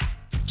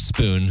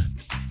spoon.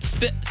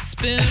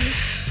 Spoon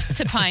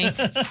to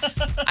pint.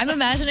 I'm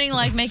imagining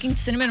making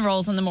cinnamon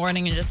rolls in the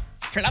morning and just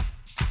plop.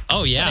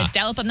 Oh, yeah.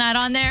 Dolloping that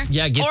on there.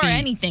 Yeah,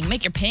 anything.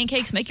 Make your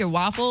pancakes, make your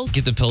waffles.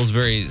 Get the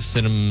Pillsbury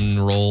cinnamon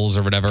rolls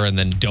or whatever, and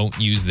then don't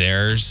use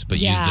theirs, but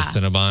use the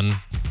Cinnabon.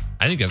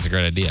 I think that's a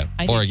great idea.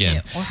 Or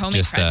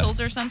homemade pretzels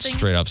or something.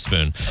 Straight up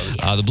spoon. Oh,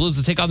 yeah. The Blues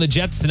will take on the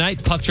Jets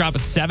tonight. Puck drop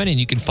at 7, and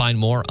you can find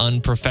more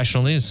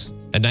unprofessional news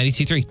at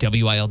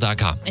 92.3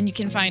 WIL.com. And you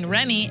can find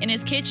Remy in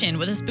his kitchen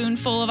with a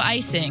spoonful of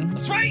icing.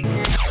 That's right.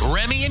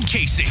 Remy and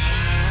Kasey.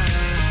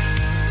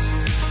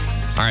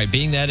 All right,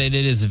 being that it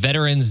is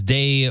Veterans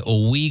Day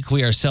week,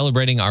 we are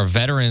celebrating our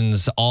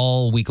veterans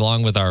all week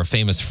long with our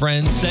Famous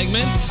Friends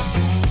segment.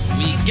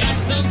 We got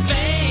some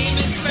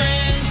famous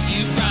friends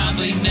you've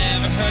probably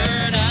never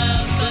heard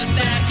of, but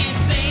back in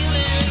St.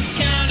 Louis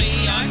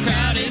County, our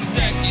crowd is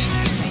second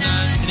to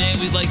none. Today,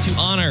 we'd like to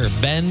honor honor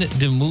Ben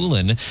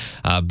DeMoulin.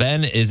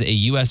 Ben is a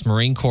U.S.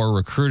 Marine Corps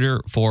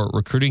recruiter for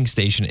recruiting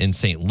station in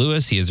St.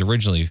 Louis. He is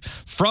originally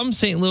from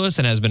St. Louis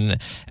and has been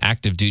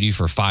active duty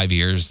for 5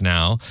 years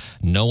now.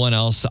 No one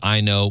else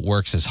I know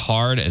works as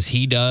hard as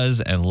he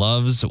does and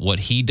loves what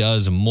he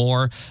does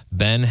more.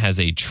 Ben has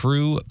a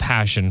true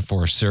passion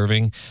for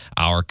serving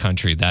our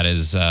country. That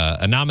is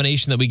a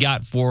nomination that we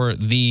got for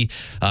the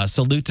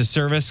Salute to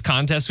Service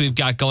contest we've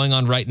got going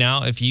on right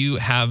now. If you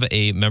have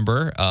a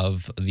member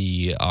of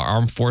the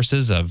armed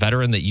forces, a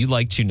veteran that you'd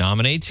like to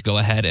nominate, go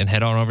ahead and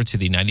head on over to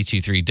the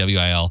 92.3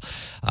 WIL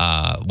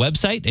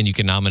website, and you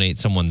can nominate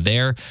someone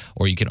there,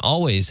 or you can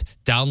always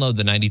download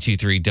the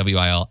 92.3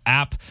 WIL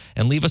app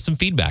and leave us some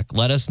feedback.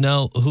 Let us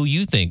know who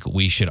you think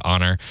we should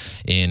honor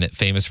in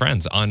Famous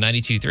Friends on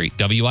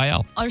 92.3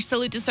 WIL. Our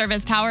Salute to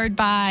Service powered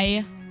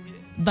by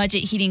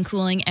Budget Heating,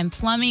 Cooling, and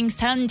Plumbing.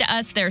 Send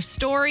us their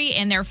story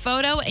and their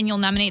photo, and you'll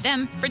nominate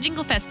them for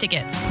Jingle Fest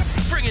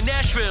tickets. Bringing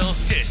Nashville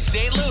to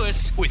St.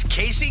 Louis with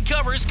Kasey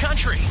Covers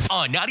Country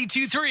on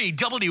 92.3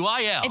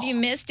 WIL. If you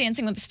missed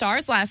Dancing with the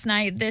Stars last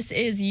night, this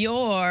is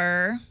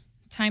your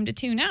time to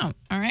tune out,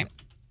 all right?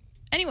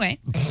 Anyway,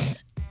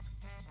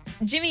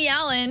 Jimmy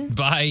Allen.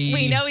 Bye.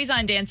 We know he's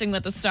on Dancing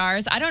with the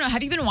Stars. I don't know.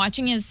 Have you been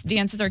watching his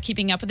dances or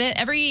keeping up with it?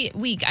 Every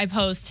week I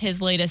post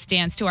his latest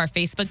dance to our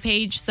Facebook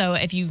page. So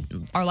if you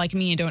are like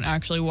me and don't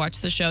actually watch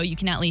the show, you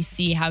can at least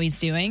see how he's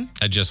doing.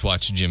 I just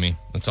watched Jimmy.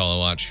 That's all I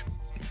watch.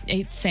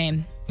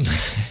 Same.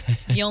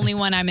 The only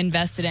one I'm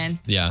invested in.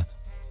 Yeah.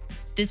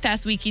 This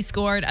past week, he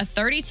scored a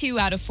 32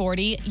 out of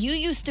 40. You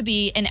used to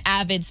be an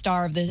avid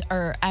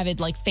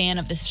fan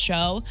of this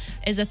show.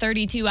 Is a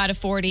 32 out of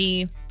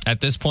 40? At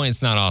this point,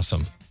 it's not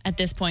awesome. At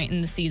this point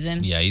in the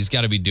season? Yeah, he's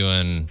got to be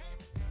doing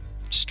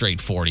straight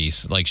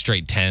 40s, like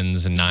straight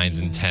 10s and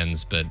 9s and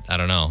 10s, but I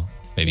don't know.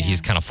 Maybe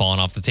he's kind of fallen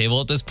off the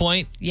table at this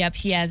point. Yep,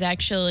 he has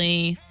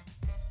actually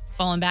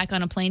fallen back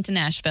on a plane to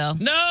Nashville.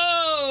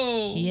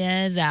 No! He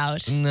is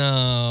out.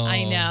 No.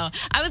 I know.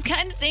 I was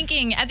kind of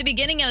thinking at the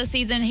beginning of the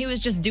season, he was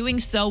just doing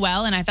so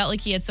well, and I felt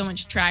like he had so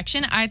much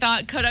traction. I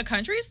thought, could a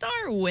country star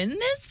win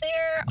this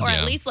year? Or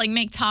at least like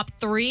make top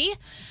 3?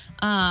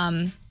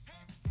 I'm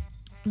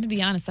going to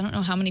be honest, I don't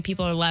know how many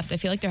people are left. I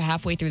feel like they're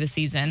halfway through the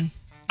season.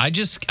 I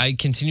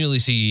continually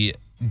see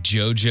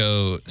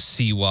JoJo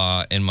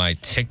Siwa in my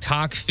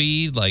TikTok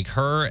feed. Like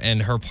her and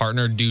her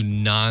partner do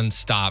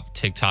nonstop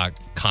TikTok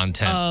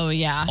content. Oh,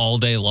 yeah. All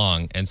day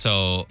long. And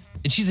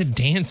she's a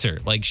dancer.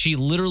 Like she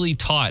literally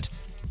taught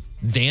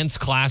dance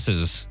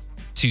classes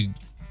to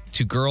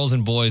girls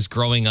and boys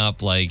growing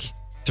up like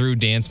through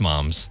Dance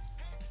Moms.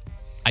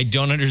 I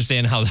don't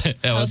understand how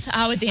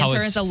a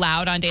dancer is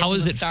allowed on Dancing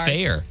with Stars. How is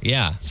it fair?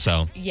 Yeah.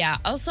 So. Yeah.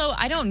 Also,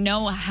 I don't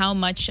know how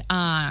much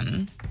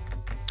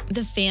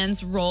the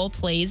fans' role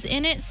plays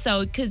in it.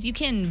 So, because you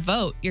can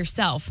vote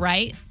yourself,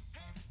 right?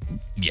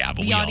 Yeah,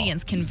 but the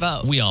audience can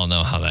vote. We all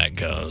know how that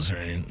goes,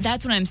 right?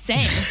 That's what I'm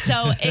saying.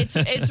 So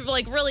it's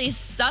like really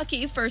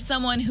sucky for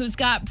someone who's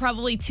got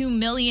probably 2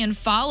 million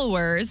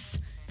followers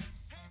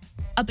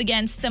up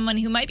against someone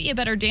who might be a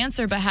better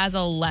dancer but has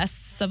a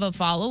less of a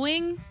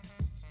following.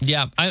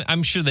 Yeah,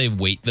 I'm sure they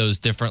weight those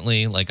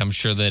differently. Like, I'm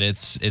sure that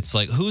it's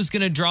like, who's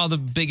going to draw the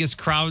biggest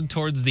crowd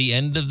towards the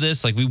end of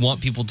this? Like, we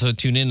want people to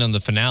tune in on the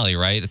finale,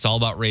 right? It's all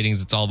about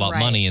ratings. It's all about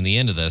money in the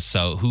end of this.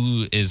 So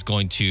who's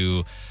going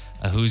to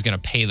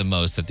pay the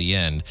most at the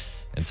end?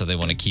 And so they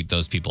want to keep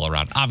those people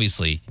around.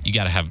 Obviously, you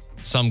got to have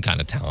some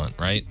kind of talent,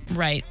 right?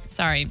 Right.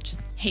 Sorry,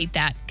 just hate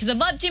that. Because I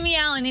love Jimmy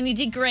Allen, and he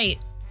did great.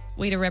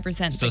 Way to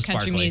represent the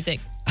country music.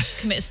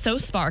 So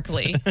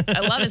sparkly. I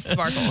love his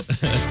sparkles.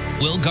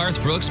 Will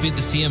Garth Brooks be at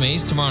the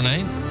CMAs tomorrow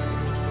night?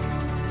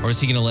 Or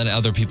is he going to let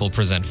other people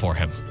present for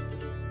him?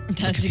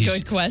 That's a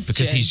good question.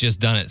 Because he's just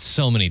done it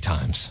so many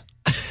times.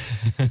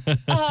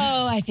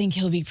 I think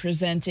he'll be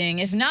presenting.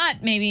 If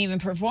not, maybe even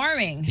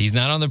performing. He's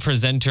not on the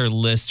presenter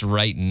list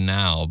right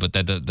now, but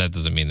that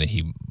doesn't mean that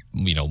he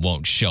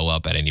won't show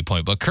up at any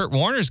point. But Kurt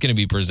Warner's going to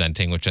be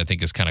presenting, which I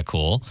think is kind of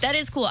cool. That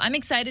is cool. I'm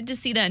excited to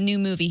see that new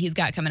movie he's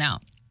got coming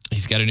out.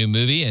 He's got a new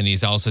movie, and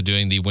he's also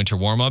doing the winter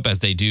warm-up, as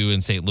they do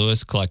in St.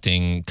 Louis,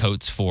 collecting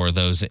coats for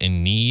those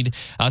in need.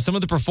 Some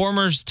of the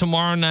performers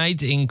tomorrow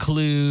night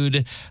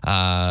include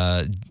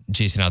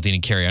Jason Aldean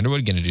and Carrie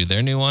Underwood, going to do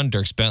their new one.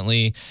 Dierks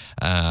Bentley,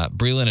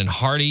 Breland and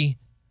Hardy.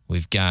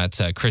 We've got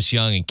Chris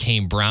Young and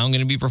Kane Brown going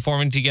to be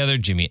performing together.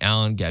 Jimmy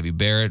Allen, Gabby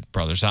Barrett,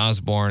 Brothers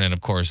Osborne, and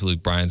of course,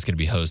 Luke Bryan's going to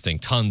be hosting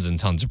tons and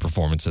tons of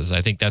performances. I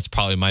think that's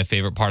probably my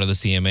favorite part of the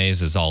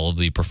CMAs is all of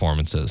the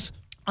performances.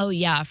 Oh,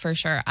 yeah, for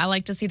sure. I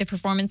like to see the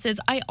performances.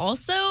 I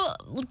also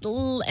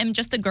am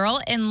just a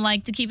girl and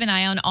like to keep an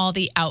eye on all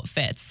the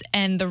outfits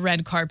and the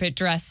red carpet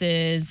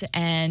dresses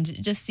and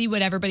just see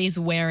what everybody's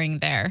wearing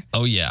there.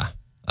 Oh, yeah.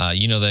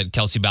 You know that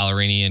Kelsey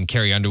Ballerini and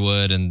Carrie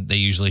Underwood, and they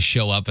usually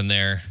show up in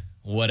their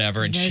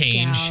whatever and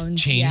change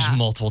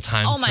multiple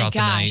times throughout the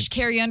night. Oh, my gosh.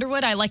 Carrie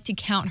Underwood, I like to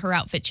count her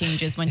outfit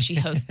changes when she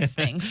hosts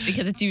things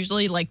because it's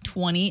usually like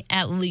 20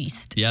 at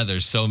least. Yeah,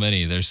 there's so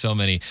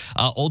many.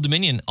 Old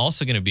Dominion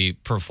also going to be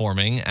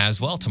performing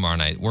as well tomorrow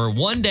night. We're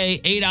 1 day,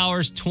 8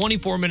 hours,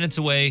 24 minutes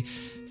away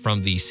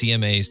from the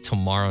CMAs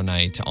tomorrow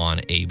night on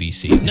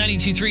ABC.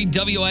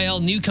 92.3 WIL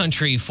New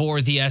Country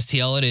for the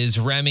STL. It is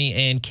Remy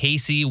and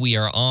Kasey. We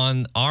are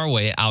on our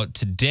way out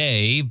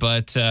today,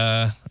 but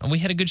we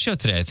had a good show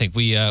today. I think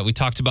we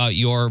talked about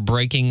your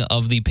breaking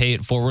of the pay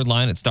it forward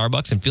line at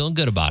Starbucks and feeling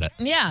good about it.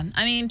 Yeah.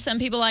 I mean, some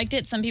people liked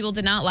it. Some people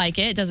did not like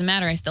it. It doesn't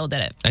matter. I still did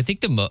it. I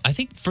think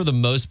for the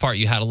most part,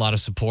 you had a lot of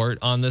support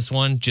on this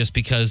one just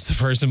because the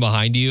person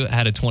behind you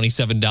had a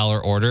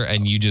 $27 order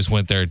and you just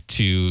went there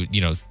to,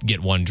 get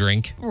one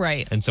drink.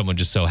 Right. And someone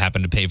just so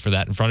happened to pay for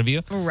that in front of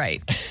you.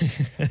 Right.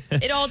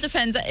 It all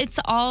depends. It's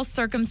all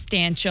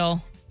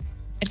circumstantial.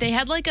 If they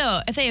had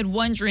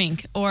one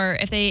drink or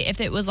if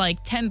it was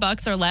like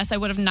 $10 or less, I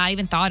would have not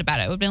even thought about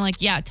it. I would have been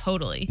like, yeah,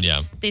 totally.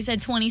 Yeah. They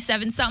said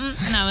 27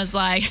 something and I was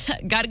like,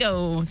 gotta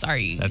go.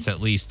 Sorry. That's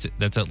at least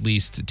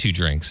 2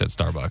 drinks at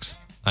Starbucks.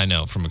 I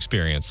know from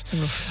experience.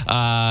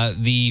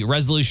 The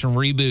resolution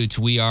reboot,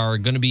 we are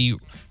going to be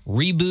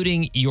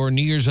rebooting your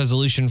New Year's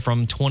resolution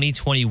from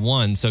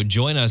 2021. So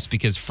join us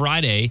because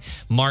Friday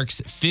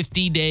marks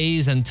 50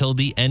 days until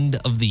the end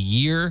of the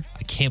year.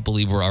 I can't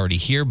believe we're already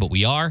here, but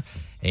we are.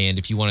 And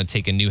if you want to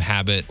take a new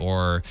habit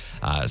or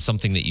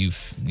something that you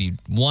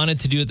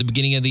wanted to do at the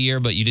beginning of the year,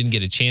 but you didn't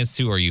get a chance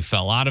to, or you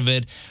fell out of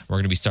it, we're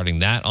going to be starting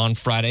that on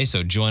Friday.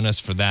 So join us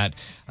for that.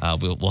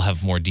 We'll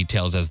have more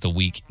details as the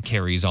week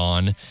carries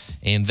on.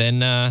 And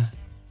then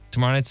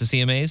tomorrow night's the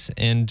CMAs,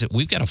 and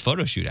we've got a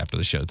photo shoot after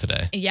the show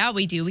today. Yeah,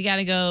 we do. We got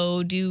to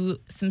go do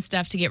some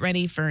stuff to get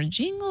ready for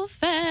Jingle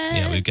Fest.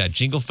 Yeah, we've got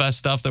Jingle Fest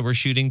stuff that we're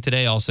shooting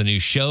today, also new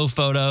show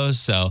photos.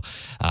 So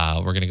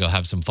we're going to go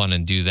have some fun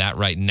and do that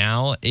right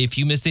now. If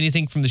you missed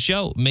anything from the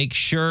show, make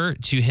sure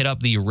to hit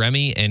up the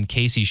Remy and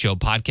Kasey Show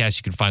podcast.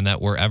 You can find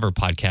that wherever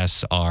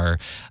podcasts are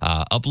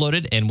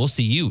uploaded, and we'll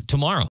see you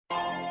tomorrow.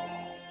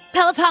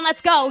 Peloton,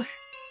 let's go.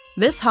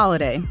 This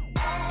holiday,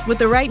 with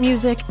the right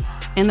music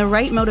and the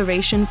right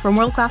motivation from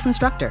world-class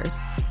instructors,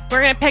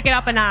 We're going to pick it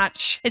up a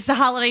notch. It's the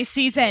holiday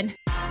season.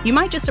 you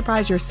might just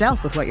surprise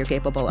yourself with what you're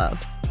capable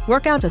of.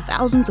 Work out to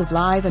thousands of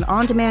live and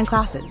on-demand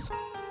classes,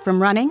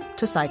 from running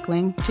to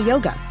cycling to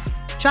yoga.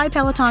 Try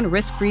Peloton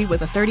risk-free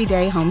with a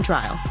 30-day home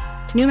trial.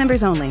 New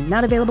members only,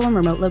 not available in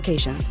remote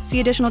locations. See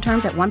additional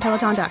terms at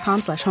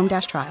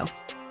onepeloton.com/home-trial.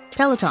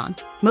 Peloton,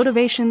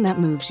 motivation that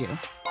moves you.